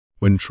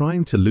When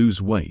trying to lose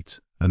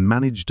weight and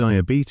manage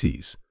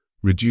diabetes,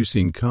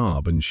 reducing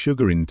carb and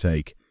sugar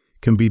intake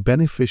can be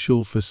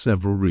beneficial for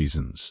several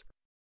reasons.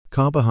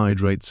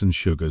 Carbohydrates and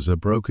sugars are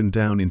broken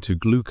down into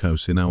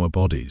glucose in our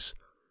bodies,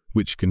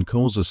 which can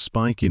cause a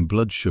spike in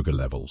blood sugar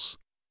levels.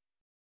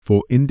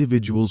 For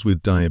individuals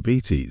with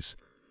diabetes,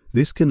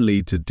 this can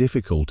lead to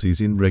difficulties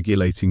in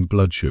regulating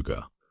blood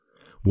sugar,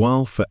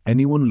 while for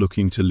anyone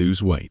looking to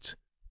lose weight,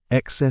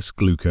 excess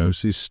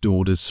glucose is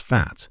stored as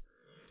fat,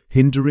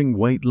 hindering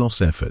weight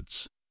loss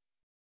efforts.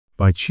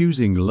 By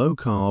choosing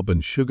low-carb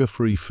and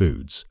sugar-free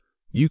foods,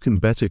 you can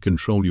better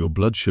control your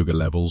blood sugar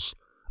levels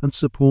and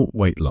support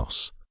weight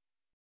loss.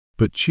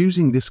 But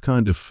choosing this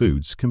kind of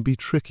foods can be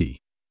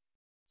tricky.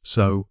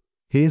 So,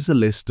 here's a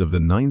list of the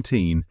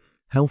 19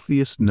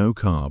 healthiest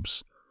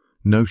no-carbs,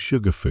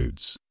 no-sugar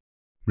foods.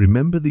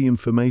 Remember, the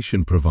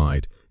information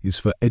provided is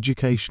for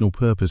educational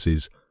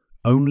purposes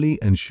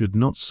only and should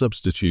not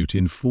substitute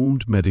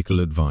informed medical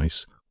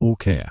advice or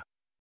care.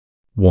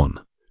 1.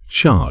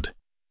 Chard.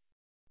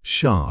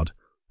 Chard,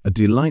 a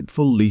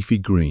delightful leafy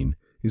green,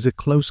 is a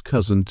close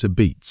cousin to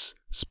beets,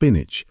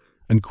 spinach,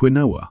 and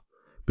quinoa,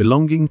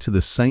 belonging to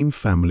the same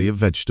family of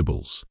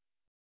vegetables.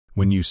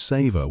 When you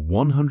savor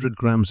 100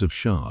 grams of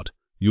chard,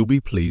 you'll be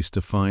pleased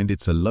to find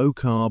it's a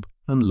low-carb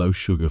and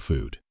low-sugar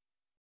food.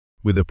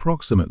 With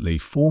approximately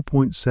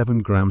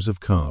 4.7 grams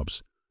of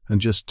carbs and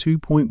just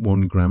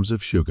 2.1 grams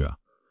of sugar,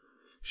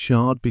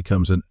 chard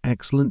becomes an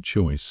excellent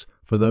choice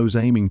for those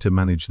aiming to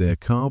manage their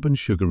carb and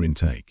sugar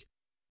intake.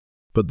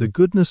 But the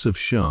goodness of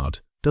chard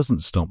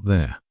doesn't stop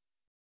there.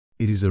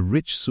 It is a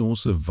rich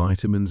source of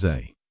vitamins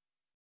A,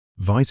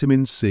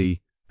 vitamin C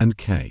and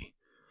K,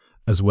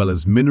 as well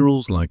as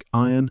minerals like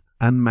iron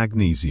and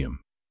magnesium.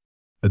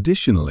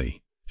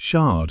 Additionally,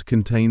 chard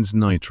contains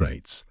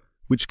nitrates,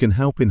 which can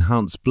help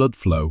enhance blood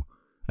flow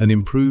and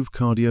improve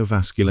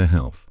cardiovascular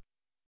health.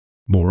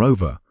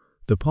 Moreover,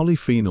 the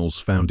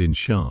polyphenols found in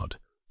chard,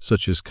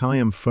 such as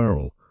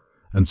chiamphorol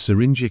and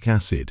syringic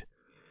acid,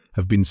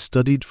 have been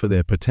studied for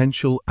their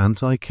potential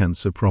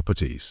anti-cancer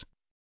properties.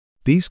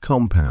 These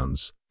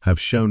compounds have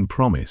shown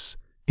promise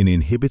in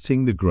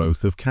inhibiting the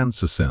growth of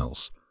cancer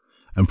cells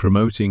and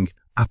promoting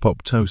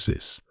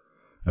apoptosis,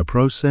 a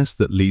process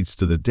that leads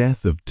to the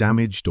death of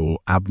damaged or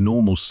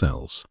abnormal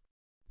cells.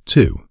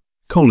 2.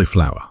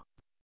 Cauliflower.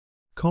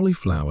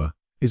 Cauliflower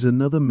is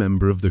another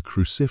member of the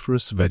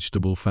cruciferous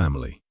vegetable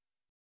family.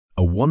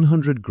 A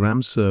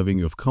 100-gram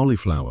serving of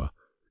cauliflower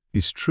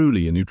is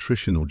truly a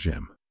nutritional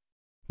gem.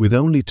 With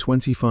only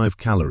 25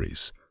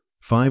 calories,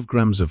 5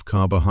 grams of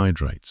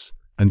carbohydrates,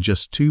 and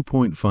just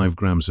 2.5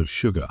 grams of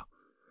sugar,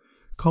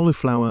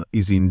 cauliflower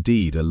is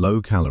indeed a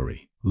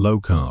low-calorie,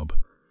 low-carb,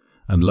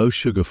 and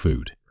low-sugar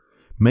food,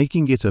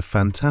 making it a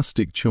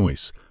fantastic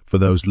choice for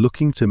those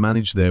looking to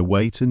manage their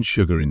weight and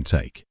sugar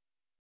intake.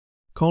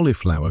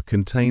 Cauliflower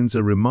contains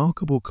a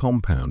remarkable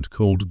compound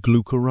called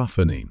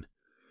glucoraphanin,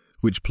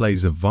 which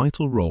plays a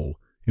vital role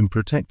in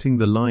protecting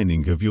the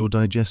lining of your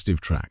digestive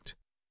tract.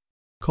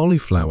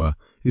 Cauliflower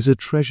is a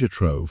treasure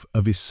trove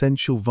of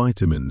essential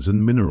vitamins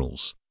and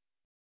minerals.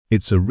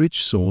 It's a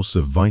rich source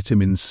of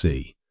vitamin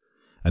C,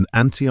 an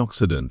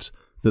antioxidant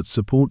that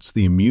supports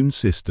the immune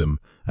system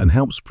and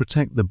helps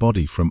protect the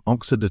body from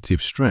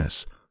oxidative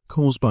stress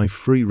caused by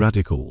free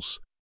radicals.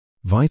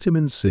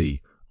 Vitamin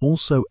C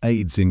also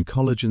aids in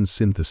collagen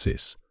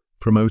synthesis,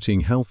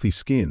 promoting healthy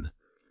skin,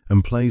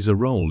 and plays a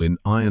role in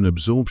iron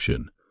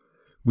absorption,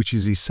 which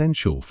is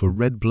essential for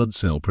red blood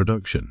cell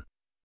production.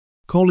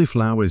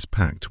 Cauliflower is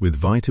packed with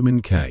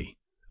vitamin K,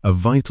 a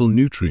vital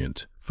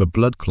nutrient for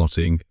blood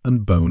clotting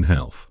and bone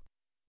health.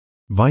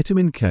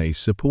 Vitamin K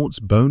supports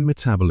bone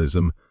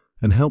metabolism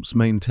and helps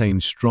maintain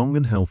strong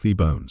and healthy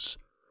bones,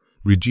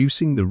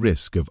 reducing the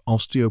risk of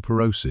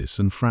osteoporosis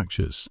and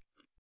fractures.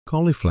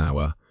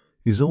 Cauliflower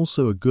is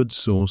also a good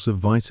source of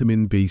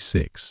vitamin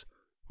B6,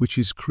 which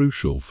is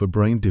crucial for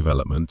brain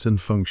development and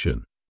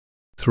function.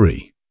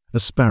 3.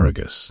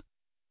 Asparagus.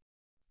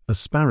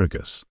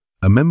 Asparagus,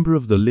 a member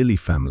of the lily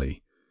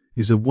family,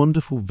 is a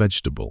wonderful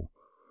vegetable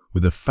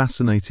with a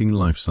fascinating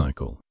life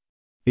cycle.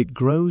 It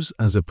grows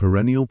as a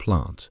perennial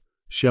plant,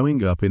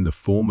 showing up in the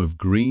form of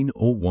green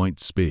or white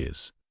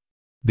spears.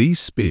 These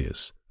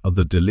spears are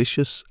the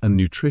delicious and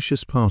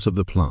nutritious part of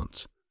the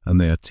plant, and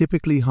they are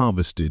typically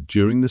harvested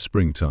during the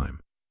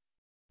springtime.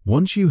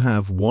 Once you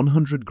have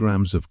 100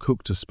 grams of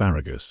cooked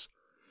asparagus,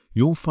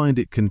 you'll find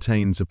it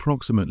contains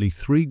approximately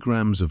 3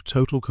 grams of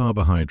total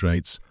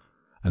carbohydrates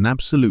and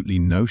absolutely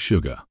no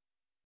sugar.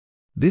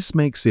 This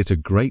makes it a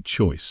great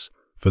choice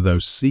for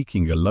those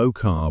seeking a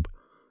low-carb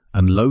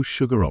and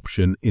low-sugar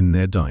option in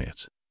their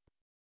diet.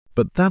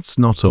 But that's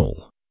not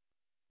all.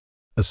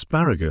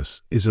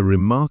 Asparagus is a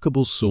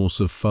remarkable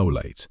source of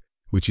folate,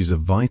 which is a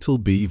vital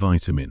B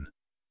vitamin.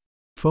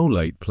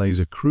 Folate plays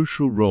a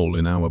crucial role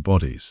in our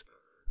bodies,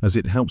 as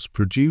it helps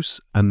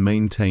produce and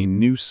maintain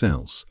new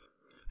cells,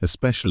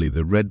 especially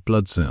the red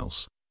blood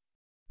cells.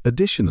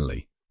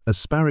 Additionally,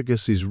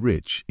 asparagus is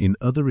rich in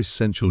other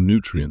essential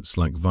nutrients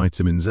like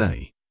vitamins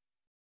A,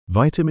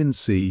 vitamin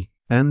C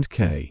and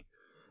K,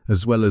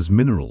 as well as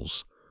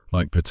minerals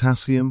like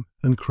potassium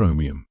and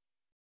chromium.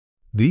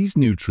 These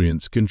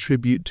nutrients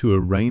contribute to a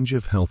range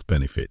of health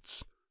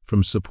benefits,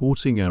 from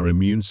supporting our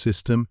immune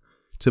system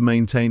to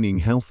maintaining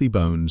healthy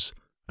bones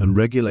and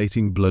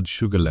regulating blood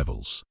sugar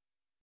levels.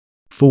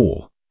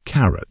 4.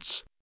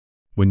 Carrots.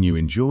 When you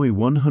enjoy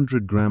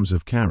 100 grams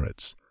of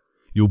carrots,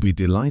 you'll be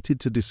delighted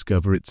to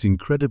discover its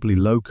incredibly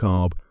low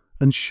carb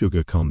and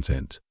sugar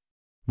content.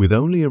 With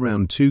only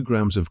around 2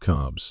 grams of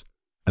carbs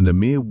and a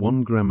mere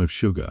 1 gram of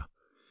sugar,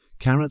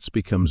 carrots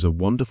becomes a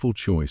wonderful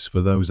choice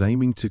for those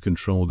aiming to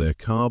control their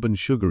carb and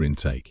sugar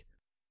intake.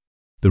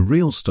 The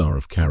real star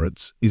of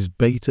carrots is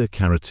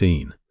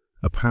beta-carotene,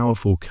 a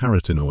powerful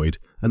carotenoid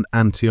and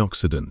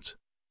antioxidant.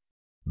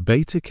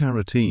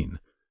 Beta-carotene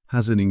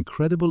has an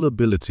incredible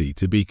ability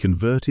to be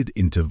converted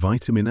into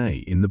vitamin A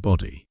in the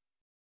body.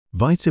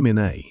 Vitamin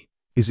A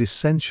is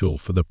essential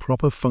for the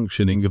proper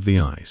functioning of the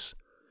eyes,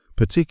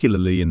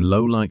 particularly in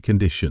low-light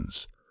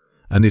conditions,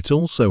 and it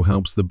also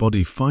helps the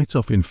body fight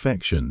off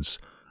infections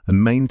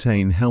and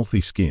maintain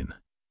healthy skin.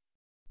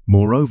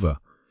 Moreover,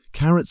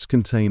 carrots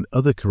contain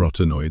other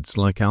carotenoids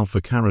like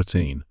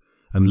alpha-carotene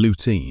and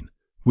lutein,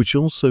 which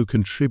also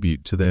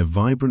contribute to their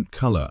vibrant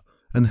color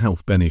and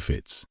health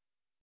benefits.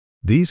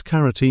 These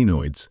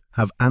carotenoids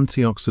have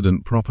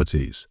antioxidant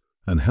properties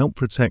and help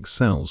protect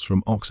cells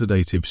from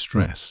oxidative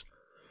stress,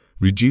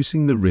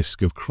 reducing the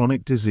risk of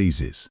chronic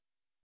diseases.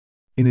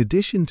 In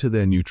addition to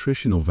their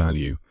nutritional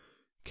value,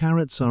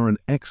 carrots are an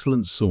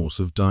excellent source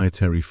of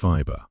dietary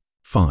fiber.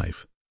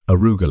 5.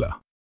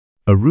 Arugula.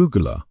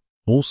 Arugula,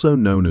 also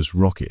known as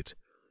rocket,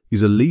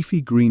 is a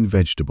leafy green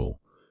vegetable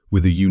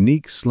with a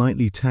unique,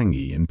 slightly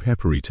tangy and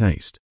peppery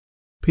taste.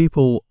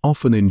 People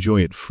often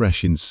enjoy it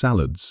fresh in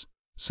salads,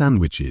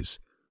 sandwiches,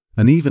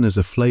 and even as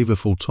a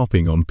flavorful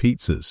topping on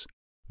pizzas.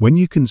 When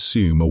you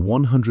consume a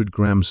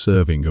 100-gram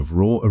serving of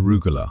raw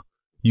arugula,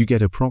 you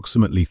get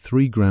approximately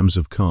 3 grams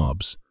of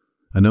carbs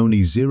and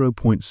only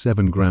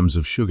 0.7 grams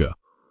of sugar,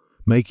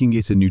 making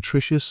it a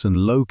nutritious and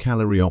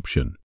low-calorie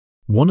option.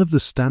 One of the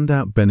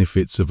standout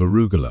benefits of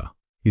arugula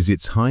is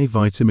its high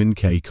vitamin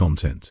K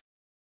content.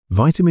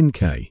 Vitamin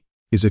K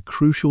is a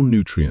crucial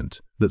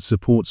nutrient that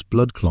supports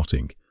blood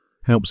clotting,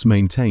 helps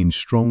maintain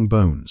strong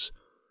bones,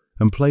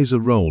 and plays a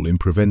role in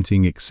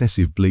preventing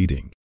excessive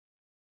bleeding.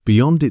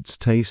 Beyond its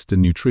taste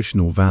and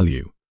nutritional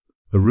value,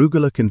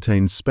 arugula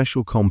contains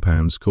special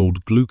compounds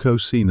called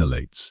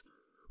glucosinolates,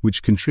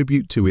 which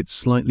contribute to its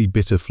slightly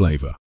bitter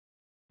flavor.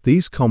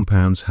 These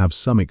compounds have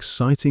some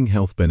exciting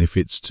health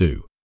benefits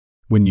too.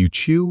 When you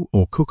chew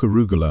or cook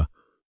arugula,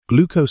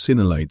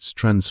 glucosinolates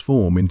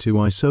transform into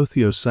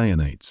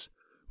isothiocyanates,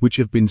 which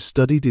have been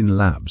studied in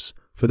labs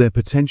for their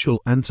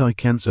potential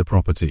anti-cancer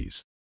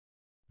properties.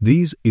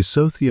 These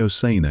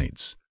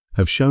isothiocyanates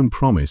have shown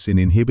promise in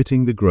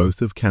inhibiting the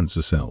growth of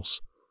cancer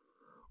cells,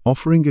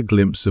 offering a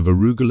glimpse of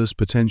arugula's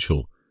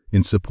potential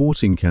in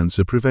supporting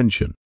cancer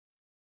prevention.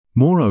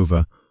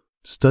 Moreover,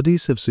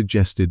 studies have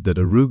suggested that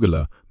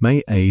arugula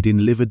may aid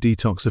in liver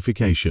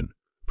detoxification,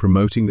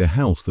 promoting the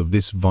health of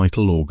this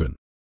vital organ.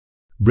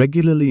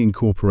 Regularly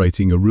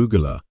incorporating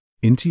arugula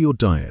into your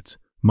diet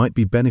might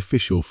be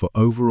beneficial for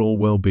overall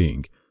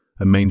well-being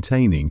and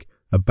maintaining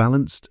a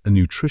balanced and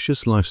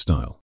nutritious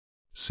lifestyle.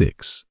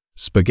 6.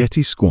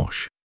 Spaghetti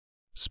squash.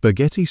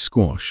 Spaghetti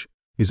squash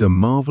is a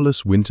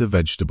marvelous winter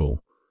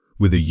vegetable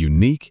with a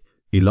unique,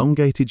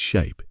 elongated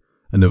shape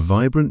and a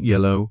vibrant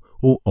yellow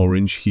or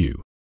orange hue.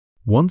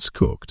 Once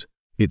cooked,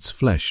 its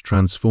flesh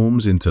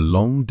transforms into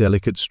long,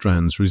 delicate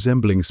strands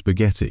resembling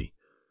spaghetti,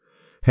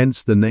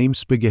 hence the name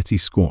spaghetti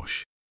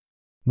squash.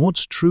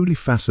 What's truly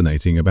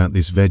fascinating about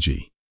this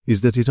veggie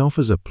is that it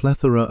offers a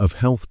plethora of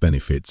health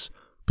benefits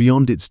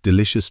beyond its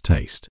delicious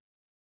taste.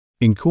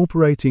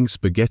 Incorporating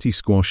spaghetti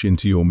squash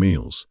into your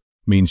meals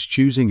means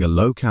choosing a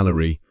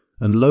low-calorie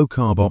and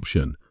low-carb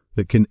option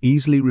that can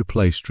easily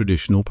replace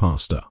traditional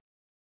pasta.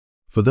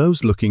 For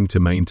those looking to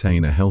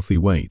maintain a healthy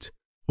weight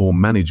or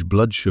manage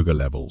blood sugar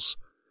levels,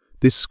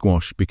 this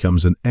squash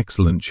becomes an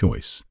excellent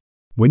choice.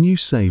 When you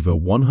savor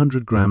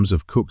 100 grams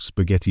of cooked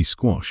spaghetti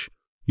squash,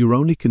 you're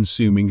only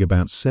consuming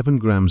about 7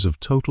 grams of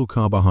total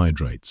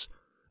carbohydrates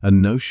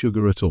and no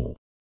sugar at all.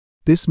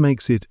 This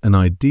makes it an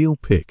ideal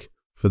pick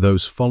for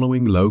those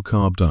following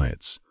low-carb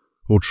diets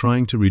or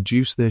trying to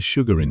reduce their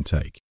sugar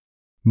intake.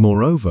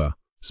 Moreover,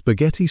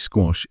 spaghetti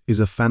squash is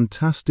a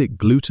fantastic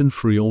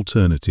gluten-free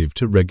alternative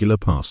to regular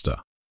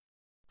pasta.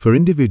 For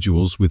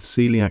individuals with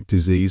celiac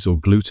disease or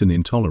gluten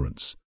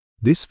intolerance,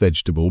 this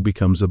vegetable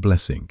becomes a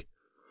blessing,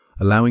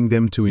 allowing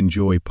them to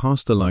enjoy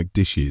pasta-like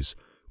dishes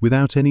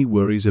without any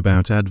worries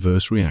about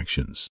adverse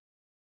reactions.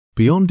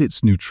 Beyond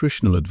its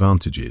nutritional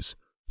advantages,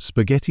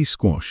 spaghetti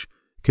squash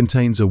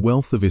contains a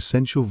wealth of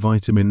essential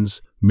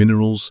vitamins,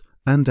 minerals,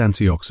 and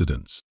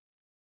antioxidants.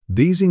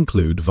 These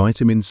include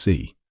vitamin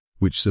C,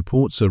 which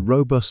supports a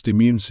robust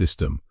immune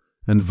system,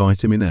 and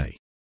vitamin A,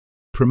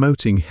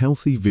 promoting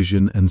healthy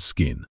vision and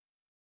skin.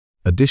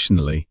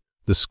 Additionally,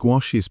 the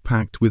squash is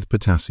packed with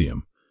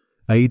potassium,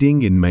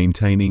 aiding in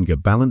maintaining a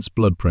balanced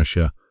blood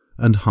pressure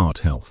and heart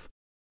health.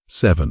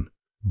 7.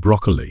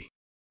 Broccoli.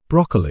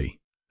 Broccoli,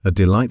 a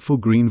delightful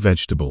green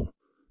vegetable,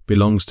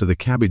 belongs to the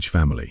cabbage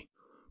family,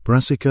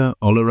 Brassica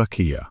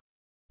oleracea.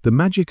 The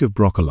magic of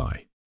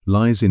broccoli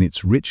lies in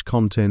its rich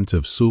content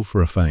of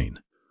sulforaphane,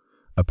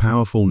 a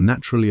powerful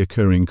naturally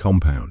occurring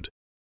compound.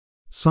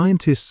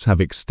 Scientists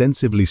have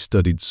extensively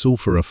studied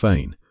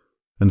sulforaphane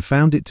and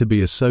found it to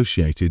be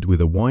associated with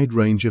a wide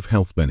range of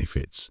health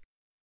benefits.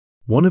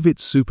 One of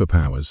its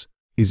superpowers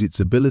is its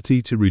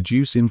ability to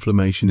reduce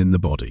inflammation in the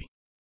body.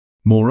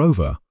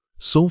 Moreover,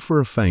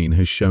 sulforaphane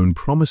has shown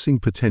promising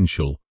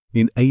potential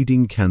in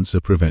aiding cancer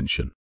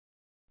prevention.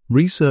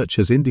 Research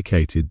has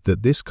indicated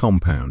that this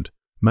compound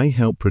may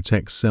help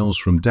protect cells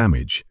from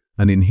damage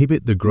and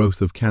inhibit the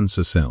growth of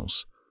cancer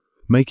cells,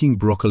 making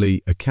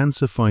broccoli a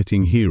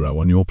cancer-fighting hero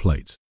on your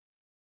plate.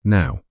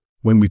 Now,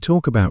 when we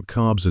talk about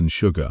carbs and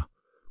sugar,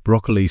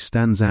 broccoli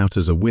stands out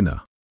as a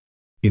winner.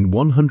 In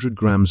 100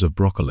 grams of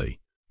broccoli,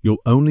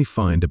 you'll only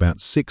find about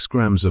 6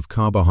 grams of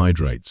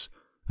carbohydrates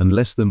and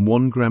less than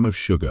 1 gram of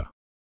sugar.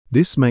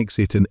 This makes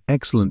it an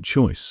excellent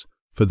choice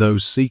for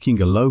those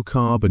seeking a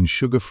low-carb and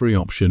sugar-free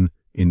option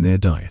in their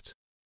diet.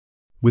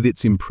 With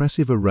its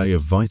impressive array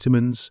of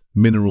vitamins,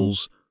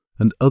 minerals,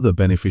 and other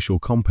beneficial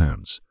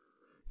compounds,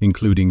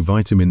 including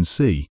vitamin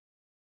C,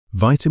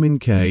 vitamin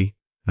K,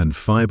 and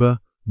fiber,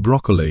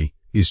 broccoli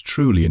is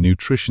truly a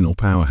nutritional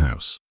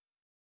powerhouse.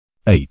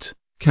 8.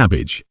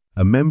 Cabbage,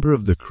 a member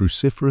of the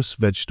cruciferous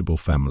vegetable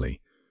family,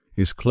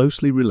 is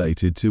closely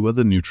related to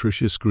other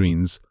nutritious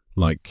greens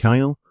like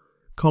kale,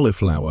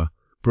 cauliflower,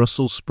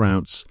 Brussels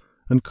sprouts,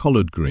 and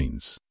collard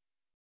greens.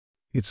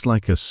 It's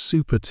like a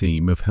super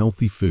team of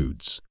healthy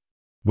foods.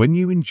 When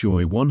you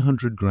enjoy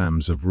 100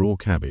 grams of raw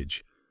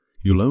cabbage,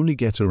 you'll only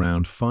get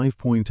around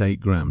 5.8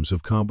 grams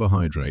of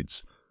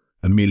carbohydrates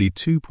and merely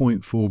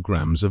 2.4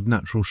 grams of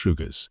natural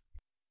sugars.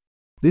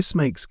 This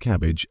makes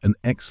cabbage an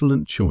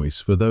excellent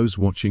choice for those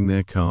watching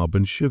their carb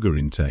and sugar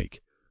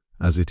intake,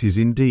 as it is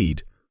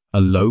indeed a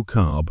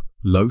low-carb,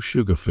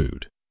 low-sugar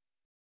food.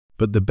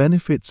 But the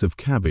benefits of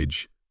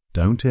cabbage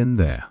don't end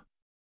there.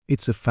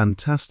 It's a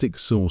fantastic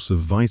source of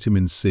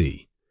vitamin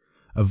C,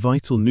 a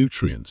vital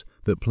nutrient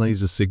that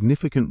plays a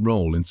significant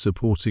role in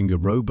supporting a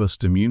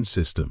robust immune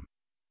system.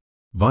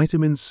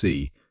 Vitamin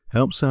C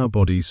helps our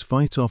bodies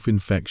fight off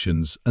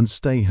infections and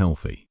stay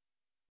healthy.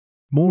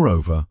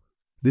 Moreover,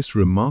 this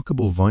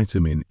remarkable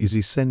vitamin is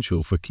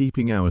essential for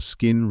keeping our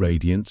skin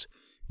radiant,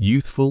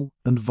 youthful,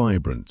 and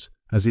vibrant,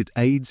 as it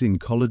aids in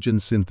collagen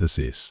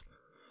synthesis,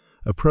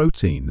 a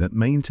protein that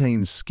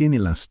maintains skin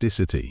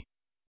elasticity.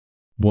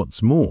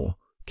 What's more,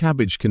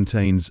 cabbage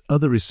contains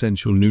other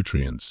essential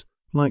nutrients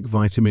like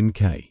vitamin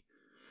K,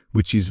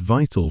 which is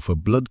vital for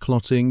blood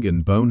clotting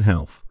and bone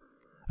health,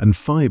 and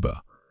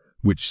fiber,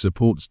 which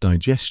supports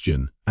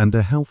digestion and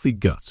a healthy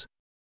gut.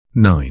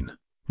 9.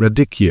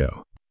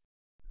 Radicchio.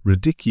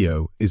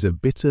 Radicchio is a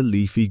bitter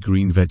leafy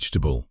green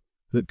vegetable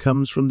that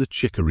comes from the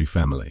chicory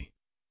family.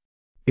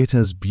 It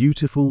has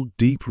beautiful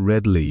deep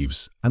red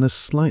leaves and a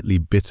slightly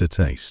bitter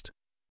taste.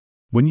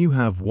 When you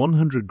have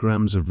 100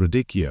 grams of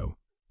radicchio,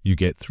 you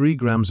get 3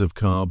 grams of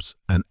carbs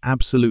and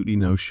absolutely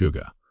no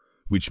sugar,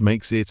 which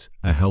makes it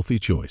a healthy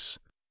choice.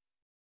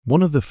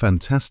 One of the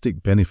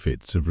fantastic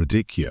benefits of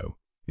radicchio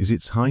is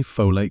its high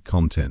folate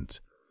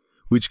content,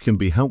 which can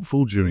be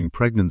helpful during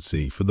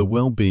pregnancy for the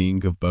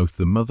well-being of both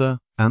the mother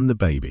and the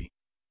baby.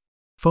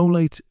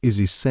 Folate is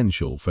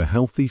essential for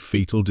healthy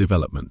fetal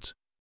development.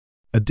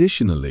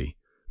 Additionally,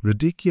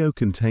 radicchio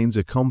contains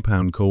a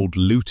compound called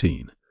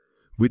lutein,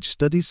 which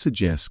studies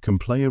suggest can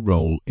play a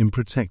role in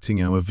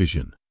protecting our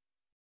vision.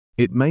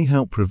 It may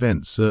help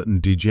prevent certain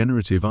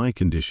degenerative eye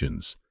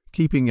conditions,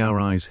 keeping our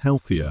eyes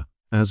healthier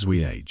as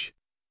we age.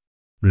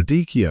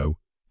 Radicchio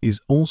is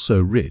also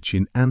rich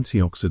in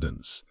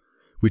antioxidants,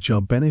 which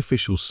are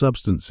beneficial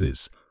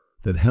substances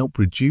that help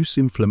reduce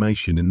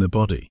inflammation in the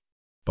body.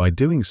 By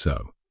doing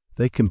so,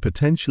 they can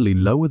potentially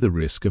lower the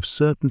risk of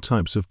certain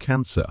types of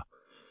cancer,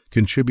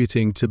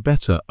 contributing to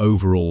better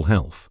overall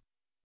health.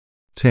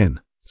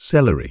 10.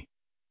 Celery.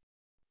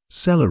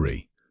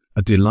 Celery,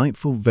 a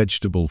delightful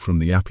vegetable from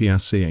the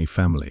Apiaceae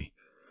family,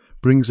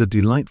 brings a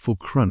delightful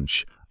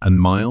crunch and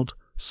mild,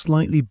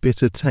 slightly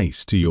bitter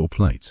taste to your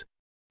plate.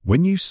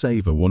 When you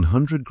savor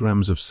 100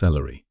 grams of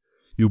celery,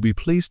 you'll be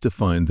pleased to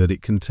find that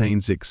it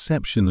contains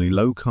exceptionally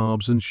low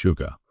carbs and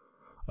sugar,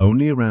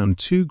 only around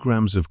 2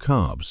 grams of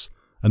carbs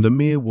and a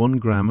mere 1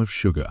 gram of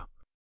sugar.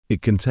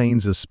 It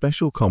contains a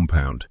special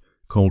compound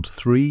called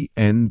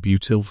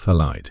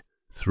 3N-butylphthalide,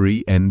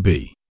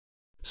 3NB.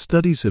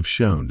 Studies have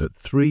shown that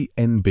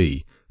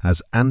 3NB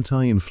has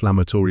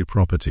anti-inflammatory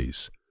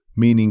properties,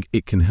 meaning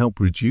it can help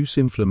reduce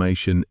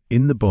inflammation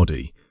in the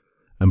body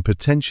and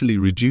potentially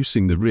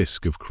reducing the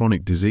risk of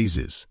chronic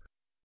diseases.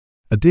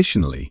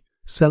 Additionally,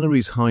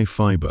 celery's high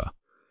fiber,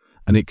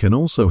 and it can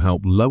also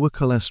help lower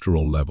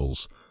cholesterol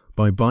levels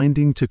by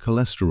binding to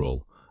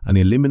cholesterol and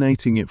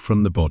eliminating it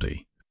from the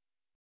body.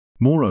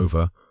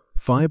 Moreover,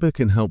 fiber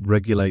can help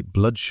regulate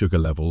blood sugar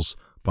levels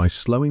by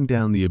slowing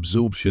down the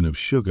absorption of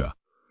sugar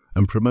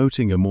and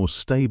promoting a more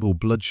stable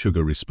blood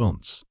sugar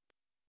response.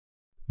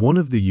 One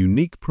of the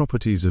unique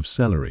properties of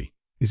celery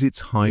is its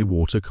high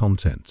water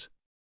content.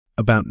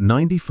 About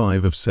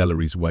 95% of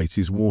celery's weight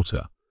is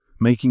water,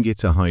 making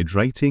it a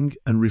hydrating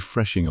and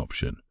refreshing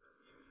option,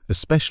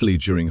 especially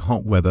during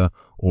hot weather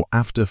or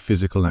after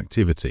physical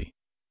activity.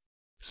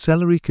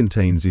 Celery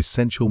contains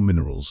essential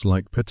minerals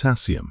like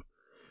potassium,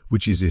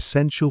 which is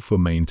essential for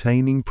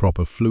maintaining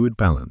proper fluid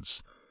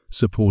balance,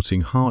 supporting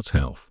heart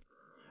health,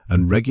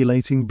 and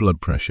regulating blood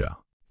pressure.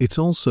 It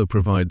also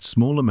provides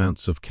small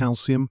amounts of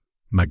calcium,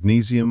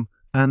 magnesium,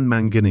 and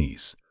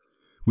manganese,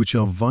 which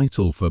are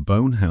vital for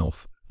bone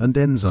health and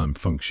enzyme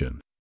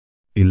function.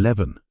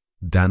 11.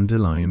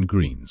 Dandelion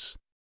greens.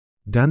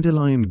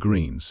 Dandelion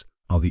greens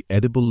are the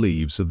edible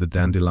leaves of the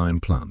dandelion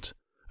plant,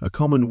 a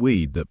common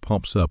weed that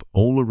pops up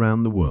all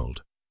around the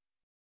world.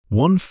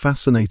 One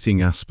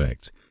fascinating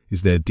aspect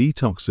is their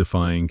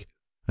detoxifying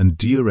and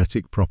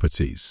diuretic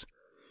properties,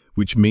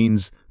 which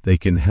means they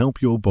can help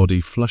your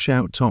body flush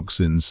out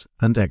toxins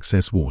and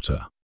excess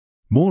water.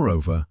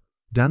 Moreover,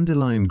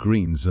 dandelion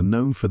greens are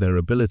known for their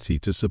ability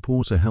to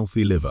support a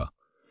healthy liver,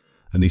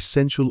 an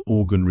essential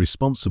organ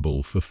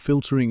responsible for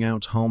filtering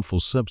out harmful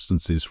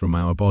substances from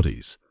our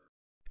bodies.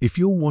 If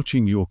you're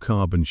watching your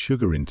carb and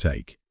sugar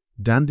intake,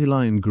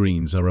 dandelion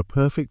greens are a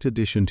perfect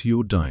addition to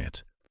your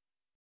diet.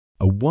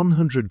 A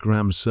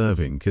 100-gram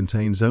serving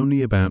contains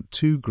only about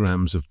 2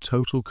 grams of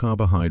total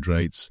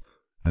carbohydrates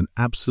and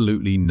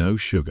absolutely no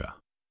sugar.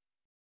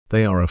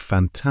 They are a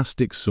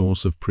fantastic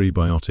source of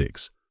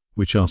prebiotics,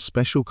 which are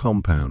special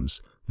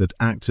compounds that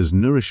act as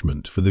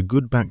nourishment for the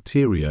good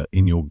bacteria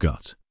in your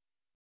gut.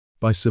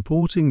 By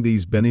supporting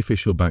these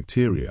beneficial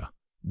bacteria,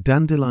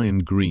 dandelion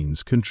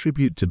greens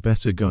contribute to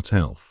better gut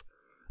health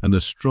and a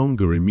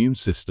stronger immune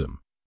system.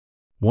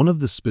 One of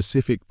the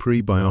specific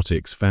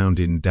prebiotics found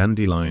in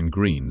dandelion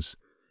greens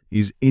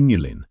is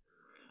inulin,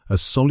 a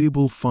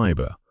soluble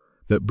fiber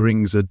that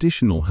brings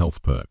additional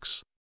health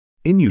perks.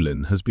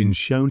 Inulin has been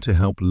shown to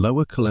help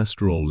lower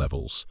cholesterol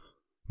levels,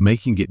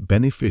 making it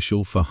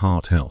beneficial for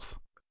heart health.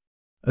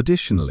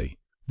 Additionally,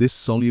 this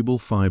soluble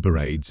fiber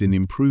aids in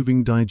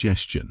improving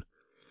digestion,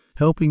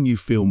 helping you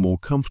feel more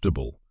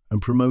comfortable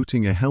and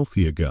promoting a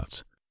healthier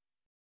gut.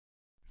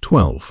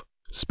 12.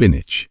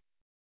 Spinach.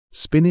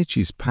 Spinach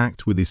is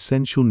packed with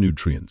essential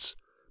nutrients,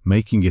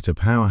 making it a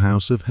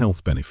powerhouse of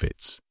health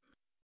benefits.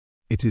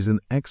 It is an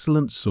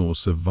excellent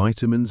source of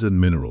vitamins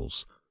and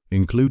minerals,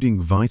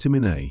 including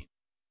vitamin A,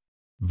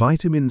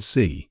 vitamin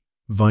C,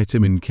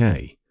 vitamin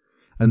K,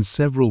 and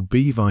several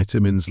B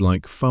vitamins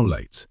like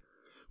folate,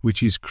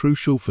 which is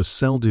crucial for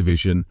cell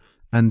division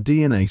and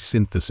DNA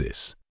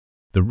synthesis.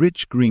 The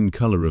rich green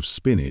color of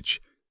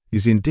spinach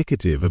is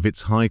indicative of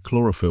its high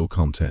chlorophyll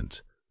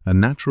content, a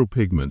natural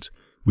pigment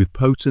with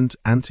potent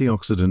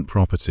antioxidant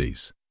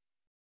properties.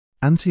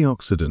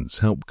 Antioxidants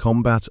help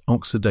combat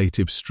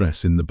oxidative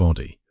stress in the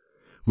body,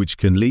 which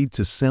can lead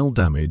to cell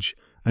damage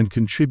and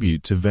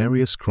contribute to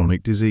various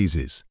chronic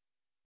diseases.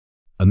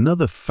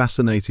 Another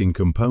fascinating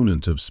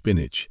component of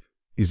spinach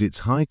is its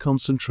high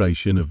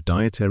concentration of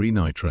dietary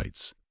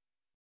nitrates.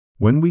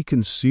 When we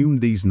consume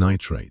these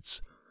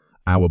nitrates,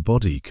 our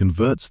body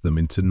converts them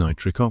into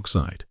nitric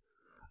oxide,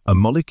 a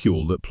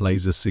molecule that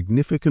plays a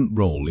significant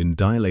role in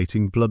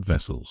dilating blood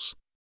vessels.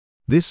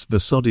 This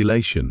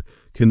vasodilation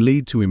can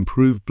lead to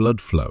improved blood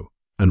flow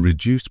and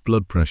reduced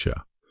blood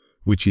pressure,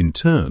 which in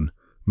turn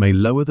may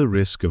lower the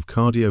risk of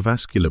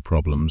cardiovascular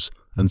problems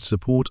and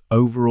support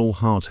overall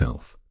heart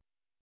health.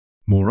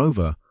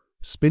 Moreover,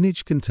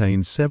 spinach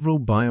contains several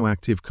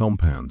bioactive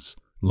compounds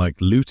like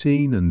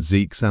lutein and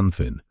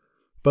zeaxanthin,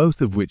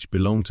 both of which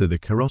belong to the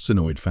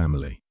carotenoid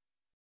family.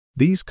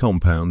 These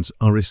compounds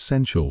are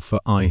essential for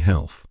eye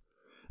health,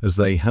 as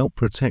they help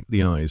protect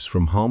the eyes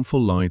from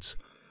harmful light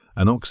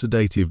and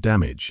oxidative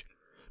damage,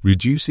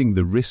 reducing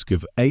the risk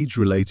of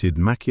age-related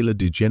macular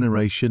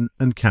degeneration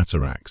and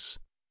cataracts.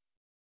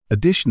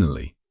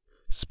 Additionally,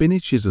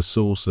 spinach is a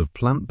source of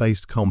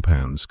plant-based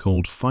compounds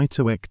called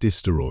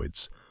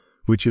phytoecdysteroids,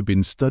 which have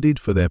been studied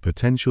for their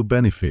potential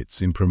benefits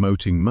in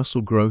promoting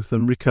muscle growth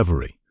and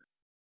recovery.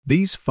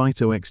 These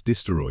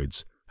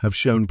phytoecdysteroids have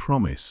shown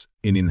promise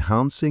in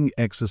enhancing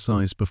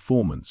exercise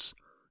performance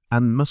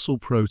and muscle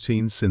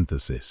protein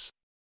synthesis.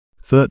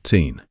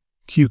 13.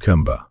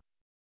 Cucumber.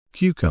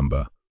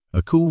 Cucumber,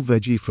 a cool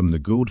veggie from the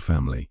gourd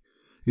family,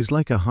 is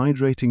like a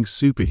hydrating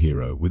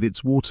superhero with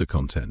its water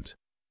content.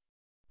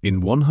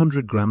 In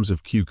 100 grams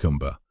of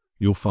cucumber,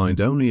 you'll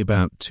find only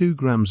about 2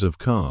 grams of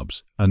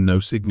carbs and no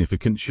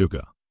significant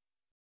sugar.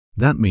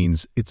 That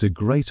means it's a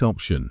great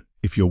option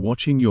if you're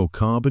watching your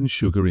carb and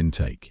sugar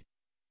intake.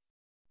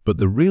 But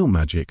the real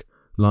magic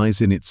lies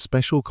in its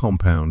special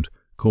compound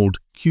called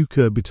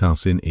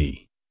cucurbitacin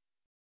E.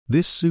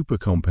 This super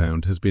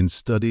compound has been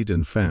studied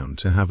and found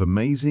to have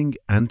amazing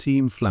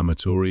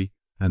anti-inflammatory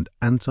and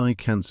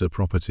anti-cancer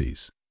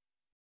properties.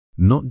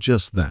 Not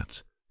just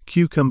that,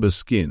 cucumber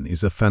skin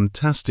is a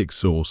fantastic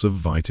source of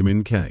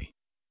vitamin K.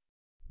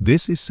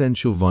 This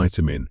essential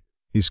vitamin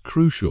is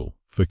crucial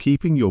for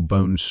keeping your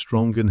bones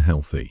strong and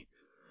healthy,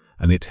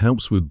 and it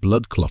helps with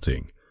blood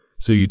clotting,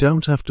 so you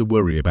don't have to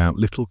worry about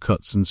little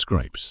cuts and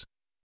scrapes.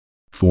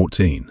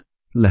 14.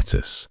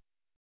 Lettuce.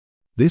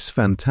 This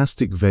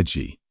fantastic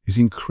veggie is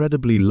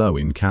incredibly low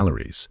in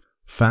calories,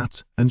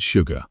 fat, and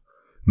sugar,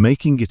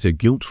 making it a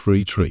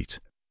guilt-free treat.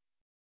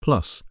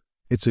 Plus,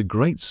 it's a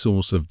great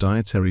source of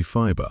dietary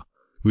fiber,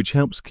 which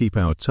helps keep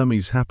our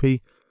tummies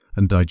happy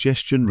and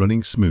digestion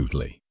running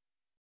smoothly.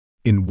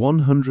 In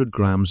 100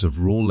 grams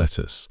of raw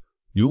lettuce,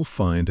 you'll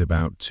find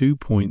about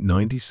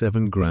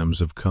 2.97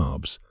 grams of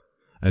carbs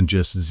and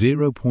just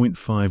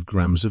 0.5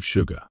 grams of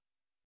sugar.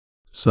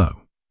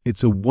 So,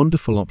 it's a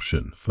wonderful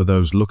option for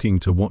those looking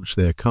to watch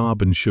their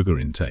carb and sugar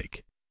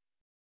intake.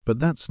 But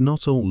that's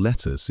not all.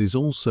 Lettuce is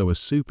also a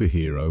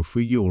superhero for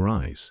your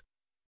eyes.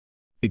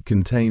 It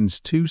contains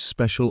two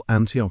special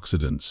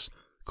antioxidants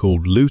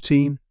called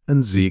lutein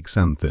and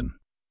zeaxanthin.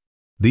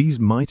 These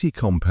mighty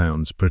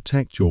compounds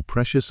protect your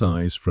precious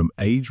eyes from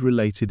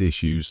age-related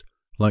issues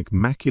like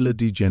macular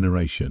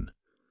degeneration,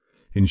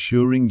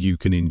 ensuring you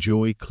can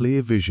enjoy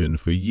clear vision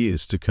for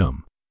years to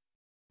come.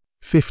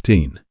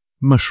 15.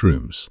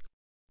 Mushrooms.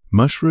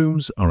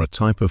 Mushrooms are a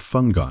type of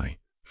fungi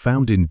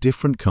found in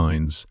different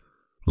kinds,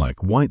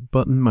 like white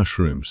button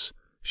mushrooms,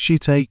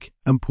 shiitake,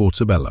 and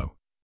portobello.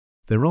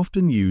 They're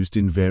often used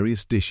in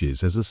various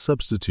dishes as a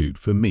substitute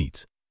for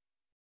meat.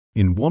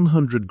 In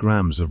 100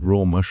 grams of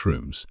raw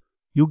mushrooms,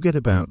 you'll get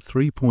about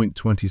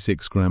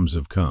 3.26 grams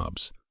of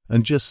carbs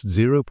and just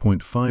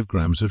 0.5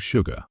 grams of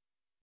sugar.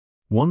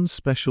 One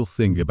special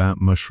thing about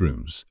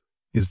mushrooms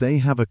is they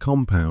have a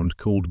compound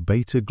called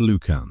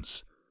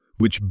beta-glucans,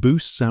 which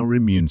boosts our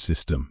immune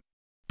system.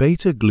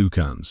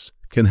 Beta-glucans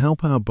can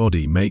help our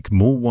body make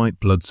more white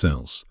blood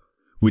cells,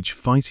 which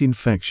fight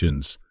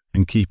infections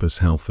and keep us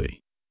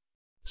healthy.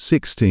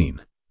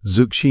 16.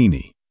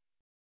 Zucchini.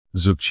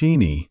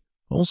 Zucchini,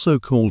 also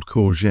called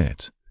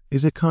courgette,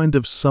 is a kind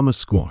of summer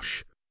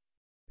squash.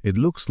 It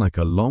looks like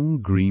a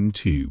long green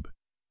tube.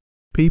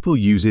 People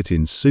use it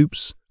in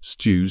soups,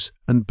 stews,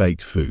 and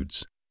baked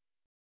foods.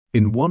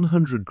 In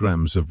 100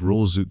 grams of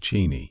raw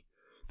zucchini,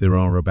 there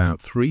are about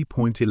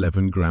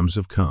 3.11 grams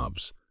of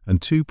carbs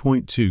and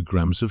 2.2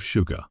 grams of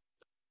sugar.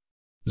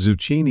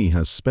 Zucchini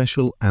has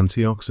special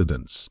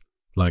antioxidants,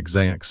 like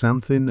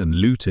zeaxanthin and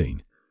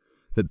lutein,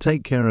 that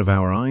take care of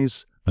our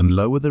eyes and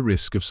lower the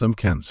risk of some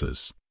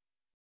cancers.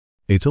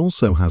 It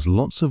also has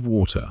lots of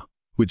water,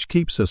 which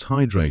keeps us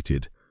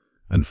hydrated,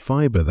 and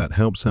fiber that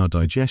helps our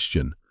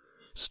digestion,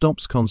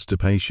 stops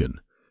constipation,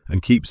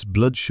 and keeps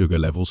blood sugar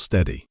levels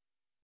steady.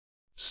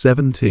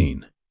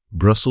 17.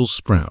 Brussels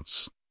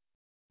sprouts.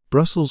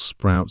 Brussels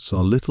sprouts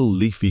are little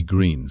leafy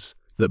greens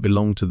that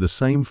belong to the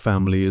same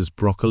family as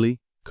broccoli,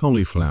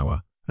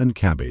 cauliflower, and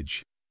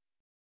cabbage.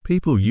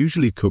 People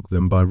usually cook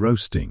them by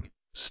roasting,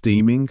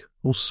 steaming,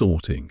 or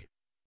sauteing.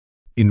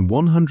 In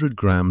 100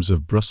 grams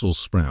of Brussels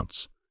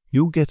sprouts,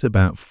 you'll get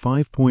about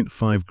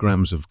 5.5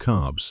 grams of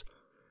carbs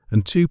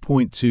and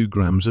 2.2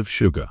 grams of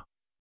sugar.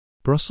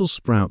 Brussels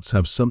sprouts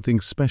have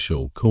something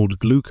special called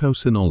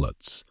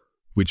glucosinolates,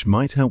 which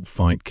might help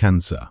fight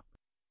cancer.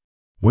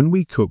 When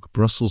we cook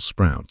Brussels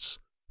sprouts,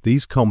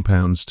 these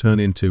compounds turn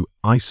into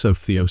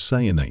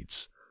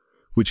isothiocyanates,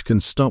 which can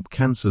stop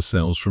cancer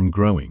cells from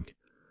growing,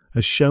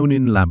 as shown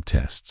in lab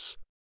tests.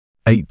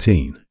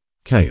 18.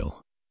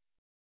 Kale.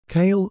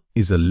 Kale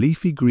is a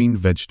leafy green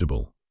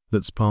vegetable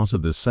that's part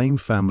of the same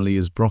family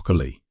as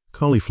broccoli,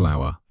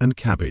 cauliflower, and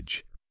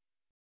cabbage.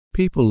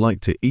 People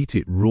like to eat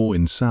it raw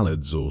in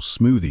salads or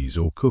smoothies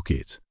or cook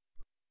it.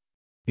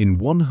 In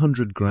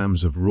 100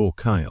 grams of raw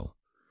kale,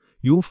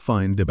 you'll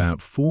find about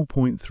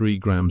 4.3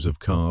 grams of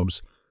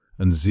carbs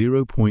and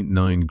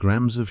 0.9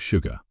 grams of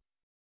sugar.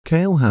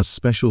 Kale has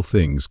special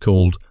things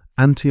called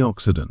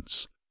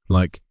antioxidants,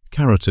 like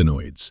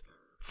carotenoids,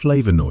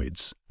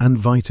 flavonoids, and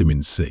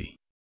vitamin C.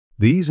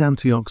 These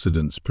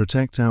antioxidants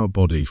protect our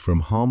body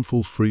from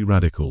harmful free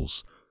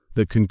radicals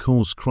that can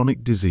cause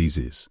chronic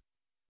diseases.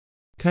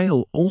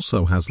 Kale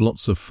also has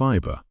lots of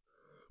fiber,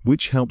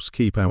 which helps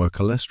keep our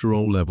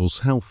cholesterol levels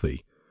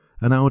healthy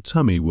and our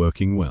tummy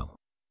working well.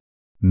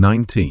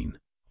 19.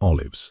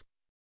 Olives.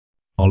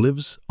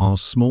 Olives are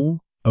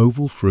small,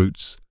 oval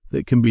fruits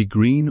that can be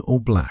green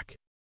or black.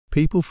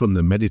 People from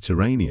the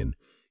Mediterranean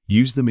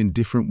use them in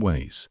different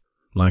ways,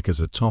 like as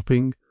a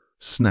topping,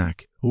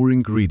 snack, or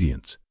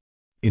ingredient.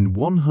 In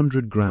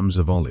 100 grams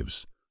of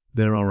olives,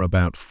 there are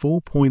about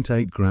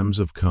 4.8 grams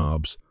of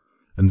carbs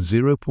and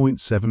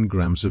 0.7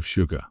 grams of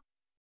sugar.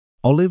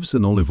 Olives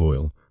and olive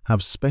oil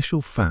have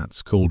special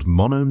fats called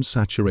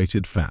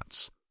monounsaturated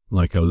fats,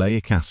 like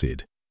oleic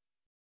acid.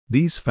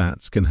 These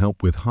fats can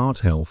help with heart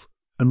health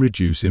and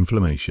reduce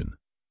inflammation.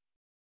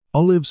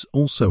 Olives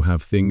also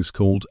have things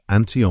called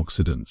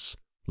antioxidants,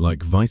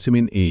 like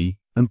vitamin E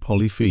and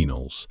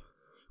polyphenols,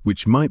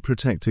 which might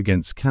protect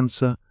against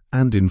cancer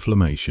and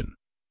inflammation.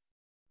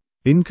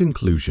 In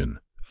conclusion,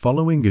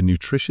 following a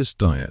nutritious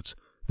diet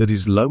that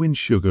is low in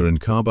sugar and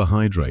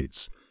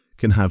carbohydrates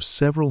can have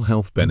several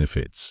health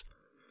benefits,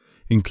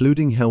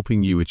 including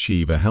helping you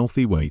achieve a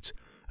healthy weight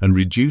and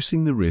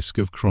reducing the risk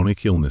of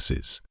chronic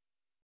illnesses.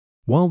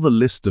 While the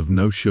list of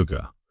no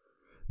sugar,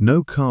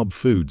 no carb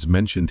foods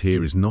mentioned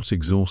here is not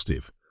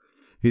exhaustive,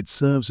 it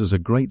serves as a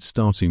great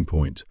starting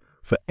point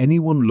for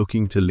anyone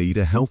looking to lead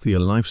a healthier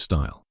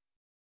lifestyle.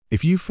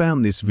 If you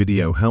found this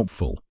video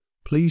helpful,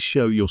 please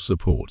show your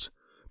support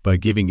by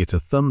giving it a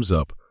thumbs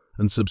up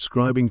and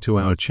subscribing to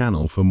our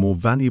channel for more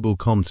valuable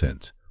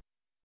content.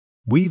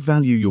 We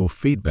value your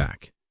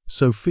feedback,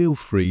 so feel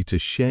free to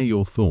share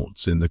your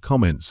thoughts in the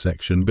comments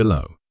section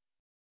below.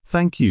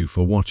 Thank you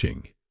for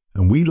watching,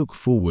 and we look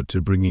forward to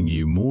bringing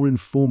you more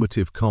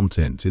informative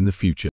content in the future.